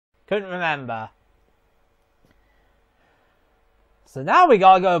Couldn't remember. So now we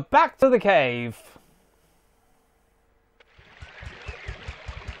gotta go back to the cave.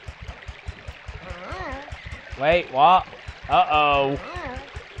 Wait, what? Uh-oh.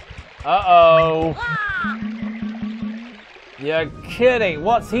 Uh-oh. You're kidding.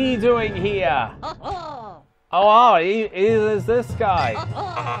 What's he doing here? Oh, he is this guy.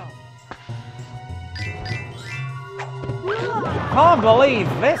 Can't believe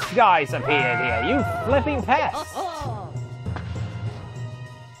this guy's appeared here. You flipping pest.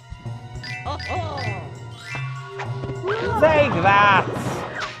 Take that.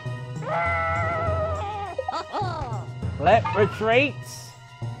 Flip, retreat.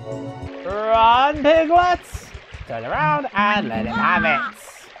 Run, Piglet. Turn around and let him have it.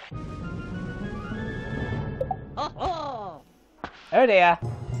 Oh dear.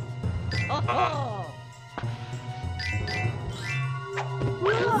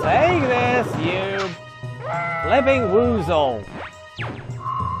 Take this, you flipping woozle.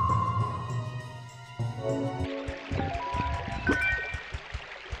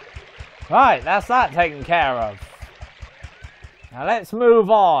 Right, that's that taken care of. Now let's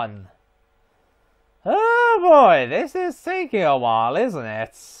move on. Oh boy, this is taking a while, isn't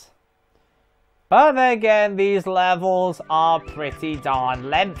it? But then again, these levels are pretty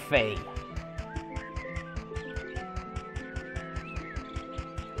darn lengthy.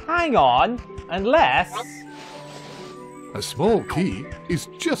 Hang on, unless... A small key is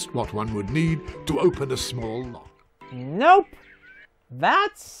just what one would need to open a small lock. Nope.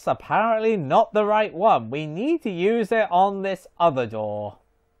 That's apparently not the right one. We need to use it on this other door.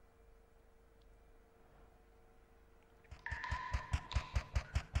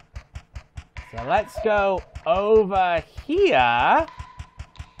 So let's go over here.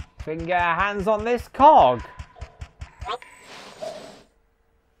 So we can get our hands on this cog.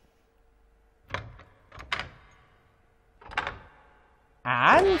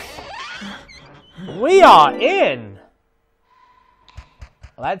 And we are in.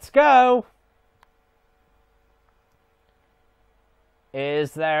 Let's go.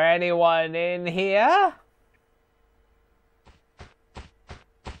 Is there anyone in here?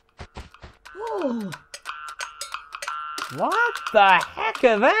 What the heck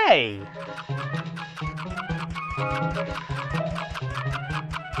are they?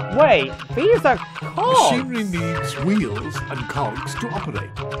 Wait, these are cogs. Machinery needs wheels and cogs to operate.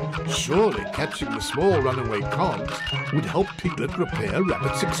 Surely catching the small runaway cogs would help Piglet repair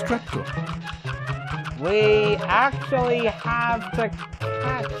Carrot Extractor. We actually have to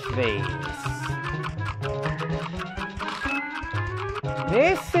catch these.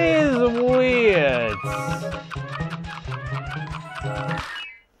 This is weird.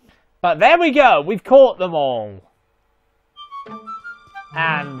 But there we go, we've caught them all.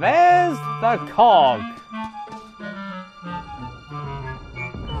 And there's the cog.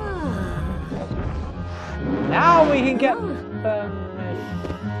 Now we can get the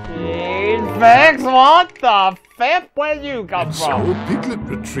machine fixed. What the flip? Where'd you come from? So Piglet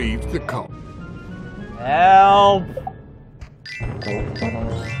retrieved the cog. Help!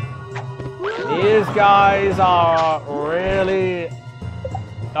 These guys are really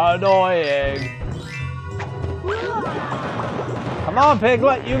annoying. Come on,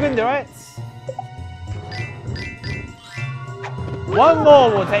 Piglet, you can do it. One more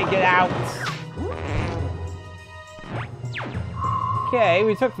will take it out. Okay,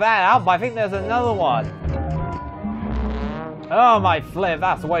 we took that out, but I think there's another one. Oh my flip,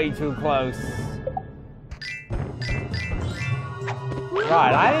 that's way too close.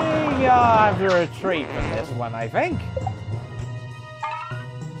 Right, I have to retreat from this one, I think.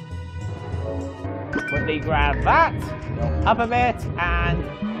 Quickly grab that, go up a bit, and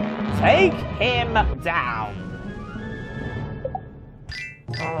take him down.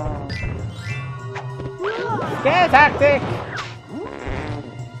 Scare tactic!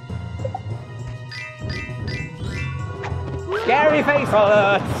 Scary face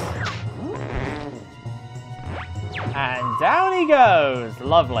alert! And down he goes.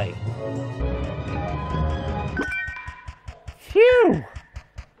 Lovely. Phew!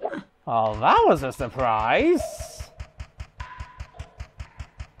 Oh, that was a surprise.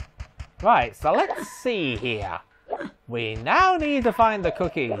 Right, so let's see here. We now need to find the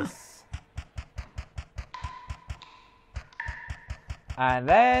cookies. And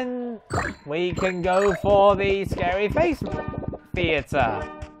then we can go for the scary face theater.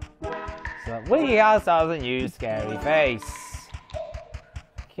 So we ourselves and use scary face.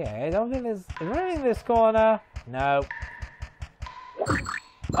 Okay, I don't think there's... Is there anything in this corner? No.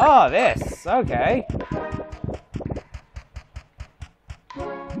 Oh, this. Okay.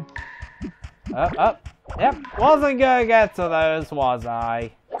 Up, up. Yep, wasn't gonna get to those, was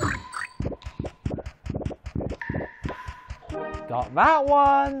I? Got that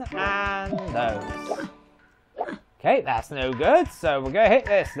one, and those. Okay, that's no good, so we're gonna hit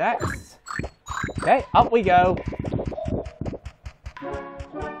this next. Okay, up we go.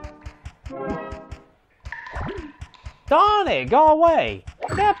 Darn it, go away.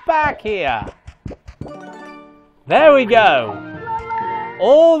 Get back here. There we go.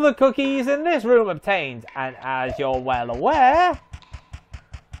 All the cookies in this room obtained, and as you're well aware,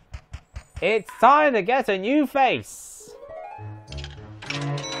 it's time to get a new face.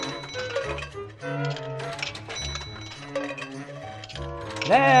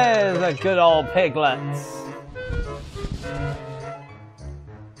 There's a good old Piglet.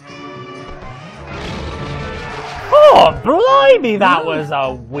 Oh, blimey, that was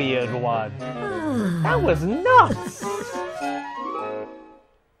a weird one. That was nuts.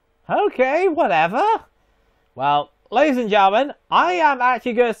 Okay, whatever. Well, ladies and gentlemen, I am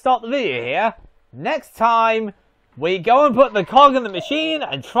actually going to stop the video here. Next time, we go and put the cog in the machine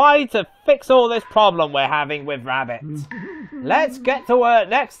and try to fix all this problem we're having with Rabbit. Let's get to work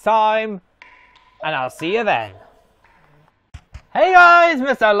next time, and I'll see you then. Hey guys,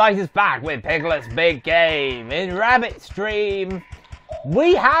 Mr. Light is back with Piglet's Big Game. In Rabbit's dream,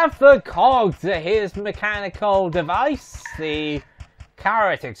 we have the cog to his mechanical device, the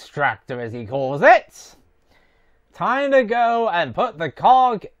Carrot Extractor as he calls it. Time to go and put the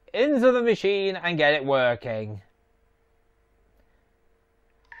cog into the machine and get it working.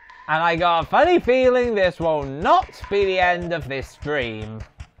 And I got a funny feeling this will not be the end of this stream.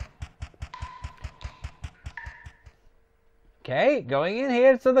 Okay, going in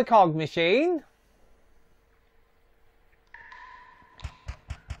here to the cog machine.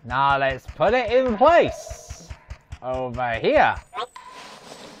 Now let's put it in place. Over here.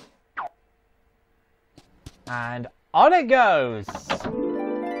 And on it goes.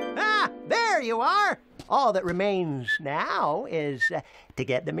 Ah, there you are. All that remains now is to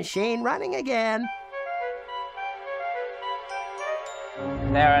get the machine running again.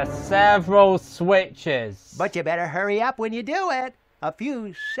 There are several switches. But you better hurry up when you do it. A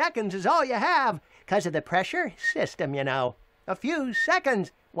few seconds is all you have, 'cause of the pressure system, you know. A few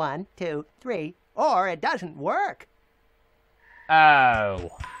seconds. 1, 2, 3, or it doesn't work. Oh.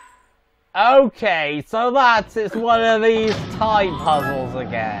 Okay, so that's it's one of these time puzzles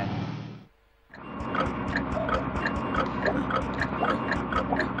again.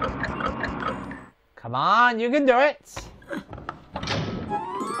 Come on, you can do it.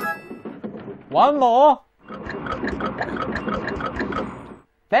 One more.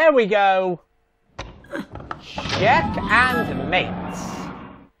 There we go. Check and mate.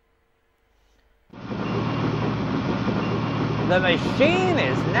 The machine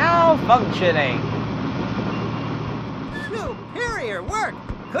is now functioning. Superior work!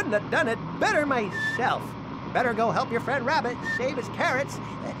 Couldn't have done it better myself. Better go help your friend Rabbit save his carrots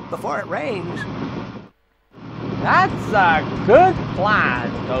before it rains. That's a good plan,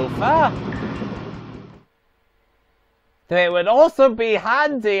 Gopher. It would also be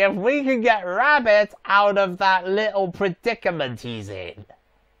handy if we could get Rabbit out of that little predicament he's in.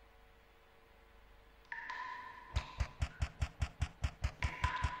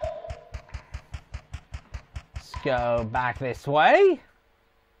 Let's go back this way.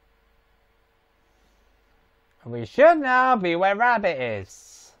 We should now be where Rabbit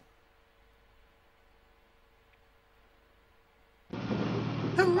is.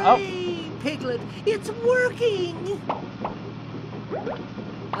 Hooray! Piglet, it's working!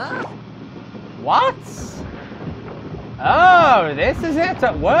 Huh? What? Oh, this is it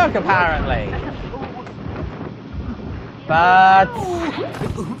at work apparently. But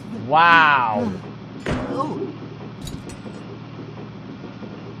wow.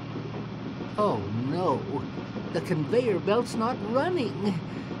 Oh no, the conveyor belt's not running.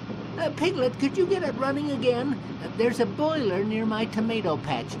 Piglet, could you get it running again? There's a boiler near my tomato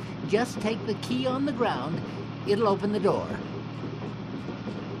patch. Just take the key on the ground. It'll open the door.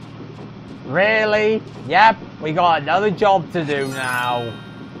 Really? Yep, we got another job to do now.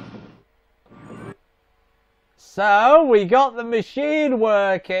 So, we got the machine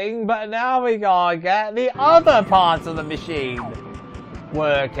working, but now we gotta get the other parts of the machine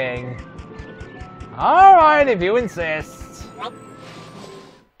working. Alright, if you insist.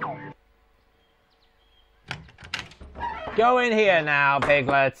 Go in here now,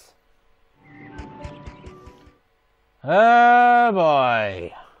 Piglet. Oh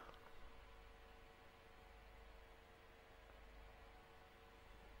boy.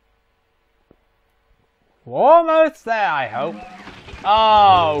 Almost there, I hope.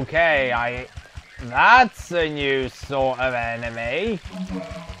 Oh, okay, That's a new sort of enemy.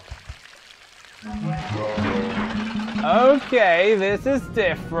 Okay, this is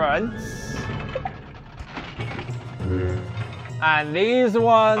different. And these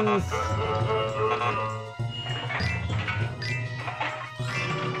ones...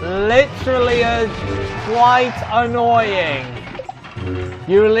 literally are quite annoying.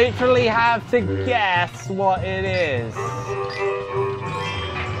 You literally have to guess what it is.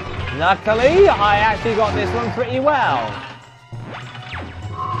 Luckily, I actually got this one pretty well.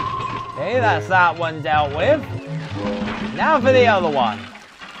 Okay, that's that one dealt with. Now for the other one.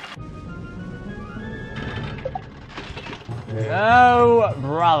 No,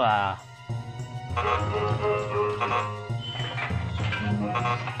 brother.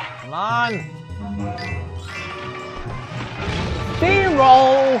 Come on.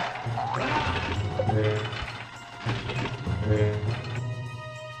 Steamroll.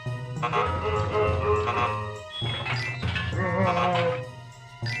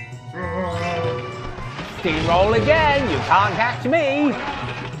 Steamroll again, you can't catch me.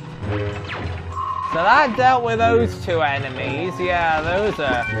 So that dealt with those two enemies. Yeah, those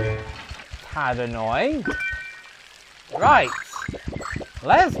are tad annoying. Right,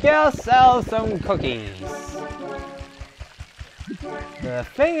 let's get ourselves some cookies. The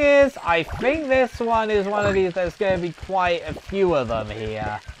thing is, I think this one is one of these, there's going to be quite a few of them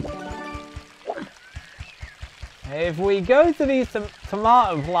here. If we go to these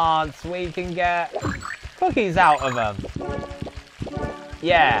tomato plants, we can get cookies out of them.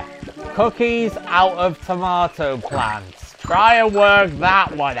 Yeah, cookies out of tomato plants. Try and work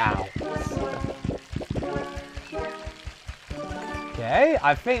that one out. Okay,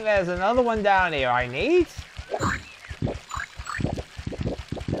 I think there's another one down here I need.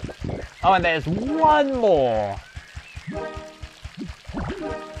 Oh, and there's one more.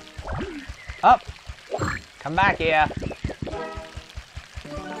 Up. Come back here.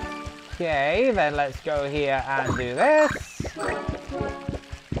 Okay, then let's go here and do this.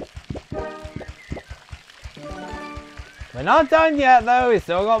 We're not done yet though, we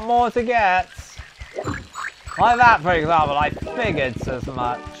still got more to get. Like that, for example, I figured as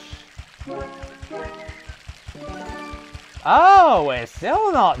much. Oh, we're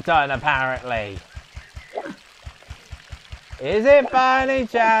still not done apparently. Is it by any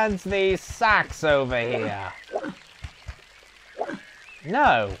chance these sacks over here?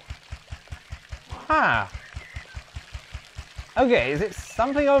 No. Huh. Okay, is it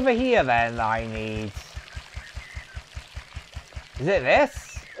something over here then that I need? Is it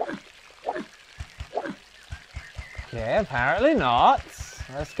this? Okay, apparently not.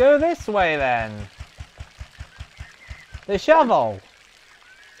 Let's go this way then. The shovel.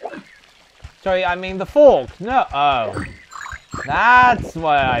 Sorry, I mean the fork. No. Oh. That's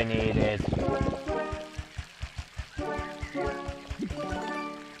what I needed.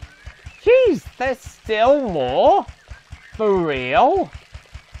 Jeez, there's still more? For real?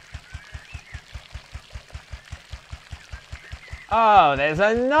 Oh, there's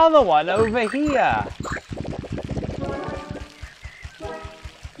another one over here.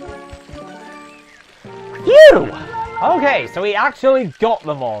 Phew! Okay, so we actually got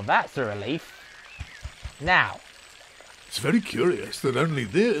them all. That's a relief. Now. It's very curious that only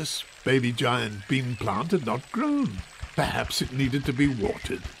this baby giant bean plant had not grown. Perhaps it needed to be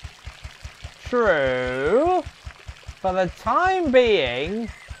watered. True. For the time being...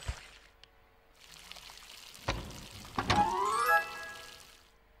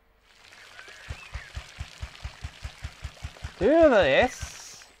 do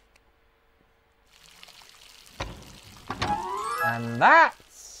this. And that.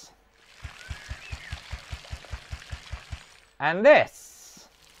 And this.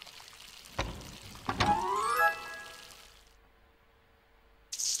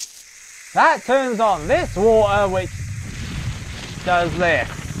 That turns on this water, which does this.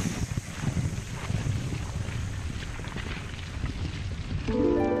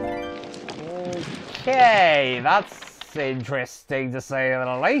 Okay, that's interesting to say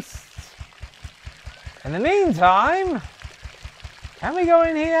the least. In the meantime, can we go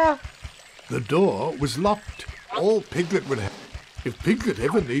in here? The door was locked. All Piglet would have. If Piglet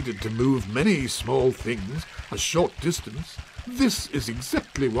ever needed to move many small things a short distance, this is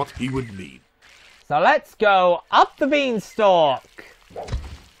exactly what he would need. So let's go up the beanstalk.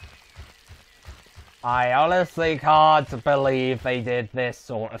 I honestly can't believe they did this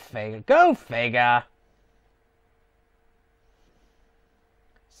sort of thing. Go figure.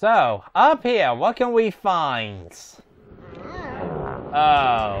 So, up here, what can we find?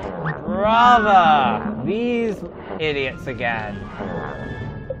 Oh, brother! These idiots again.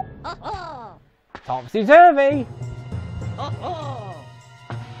 Topsy-turvy.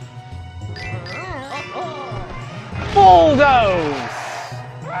 Bulldoze.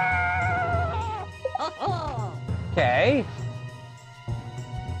 Okay.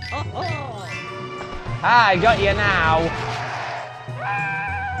 I got you now.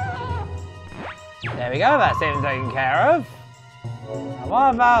 There we go, that's him taken care of. Now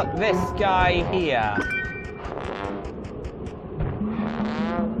what about this guy here?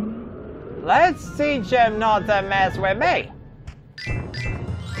 Let's teach him not to mess with me.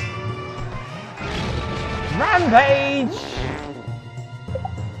 Rampage!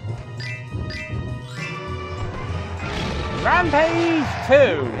 Rampage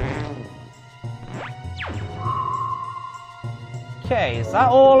 2! Okay, is that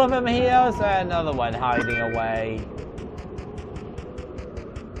all of them here? Or is there another one hiding away?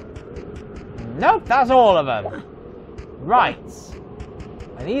 Nope, that's all of them. Right.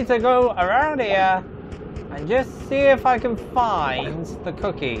 I need to go around here and just see if I can find the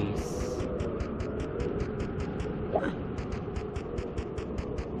cookies.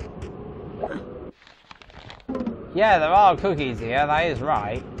 Yeah, there are cookies here, that is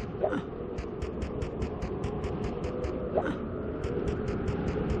right.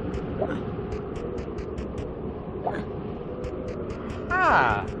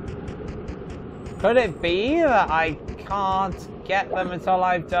 Ah. Could it be that I can't get them until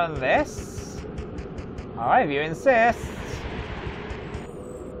I've done this? Alright, if you insist.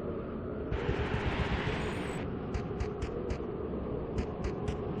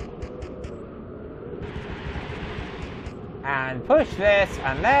 And push this,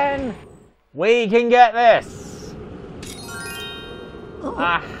 and then we can get this.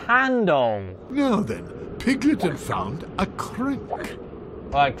 A handle. Now then, Piglet had found a crank.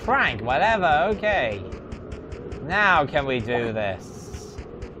 Or a crank, whatever, okay. Now can we do this?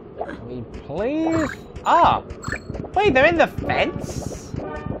 Can we please? Ah! Wait, they're in the fence?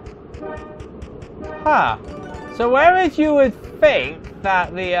 Huh. So whereas you would think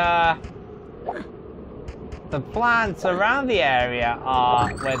that the plants around the area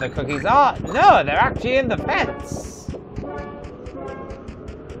are where the cookies are, no, they're actually in the fence.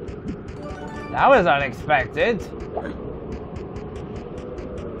 That was unexpected.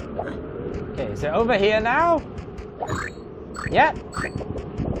 Okay, is it over here now? Yep.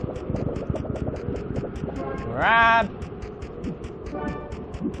 Grab.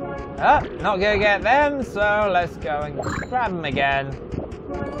 Oh, not gonna get them, so let's go and grab them again.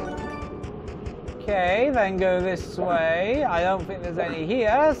 Okay, then go this way. I don't think there's any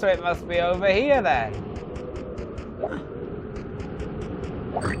here, so it must be over here then.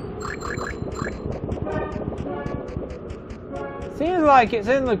 Seems like it's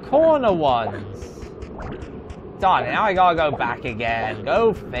in the corner ones. Darn it, now I gotta go back again.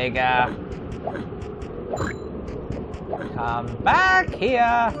 Go figure. Come back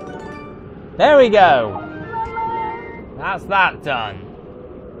here. There we go. That's that done.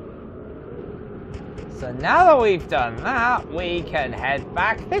 So now that we've done that, we can head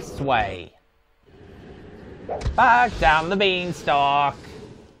back this way. Back down the beanstalk.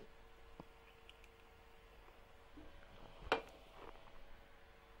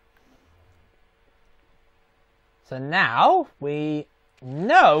 So now we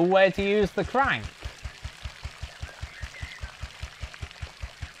know where to use the crank.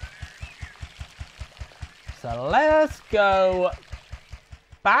 So let's go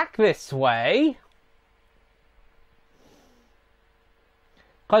back this way.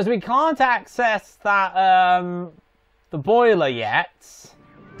 Because we can't access that, the boiler yet.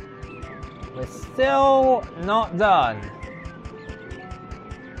 We're still not done.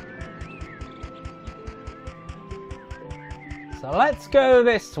 So let's go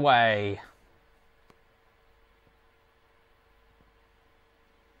this way.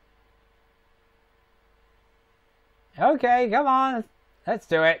 Okay, come on. Let's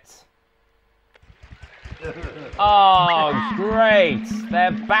do it. Oh, great.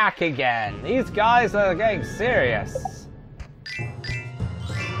 They're back again. These guys are getting serious.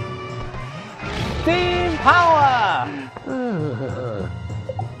 Steam power!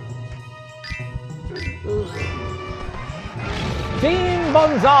 Team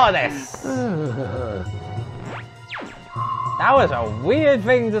Bonzardis! That was a weird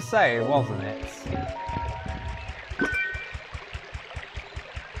thing to say, wasn't it?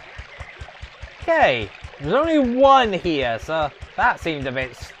 Okay, there's only one here, so that seemed a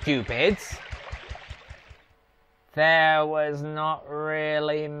bit stupid. There was not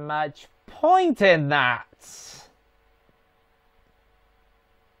really much point in that.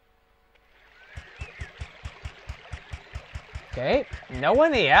 Okay, no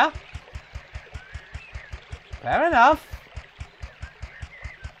one here. Fair enough.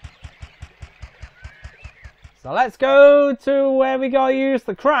 So let's go to where we gotta use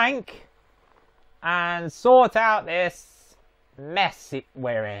the crank and sort out this mess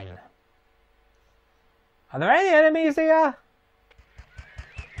we're in. Are there any enemies here?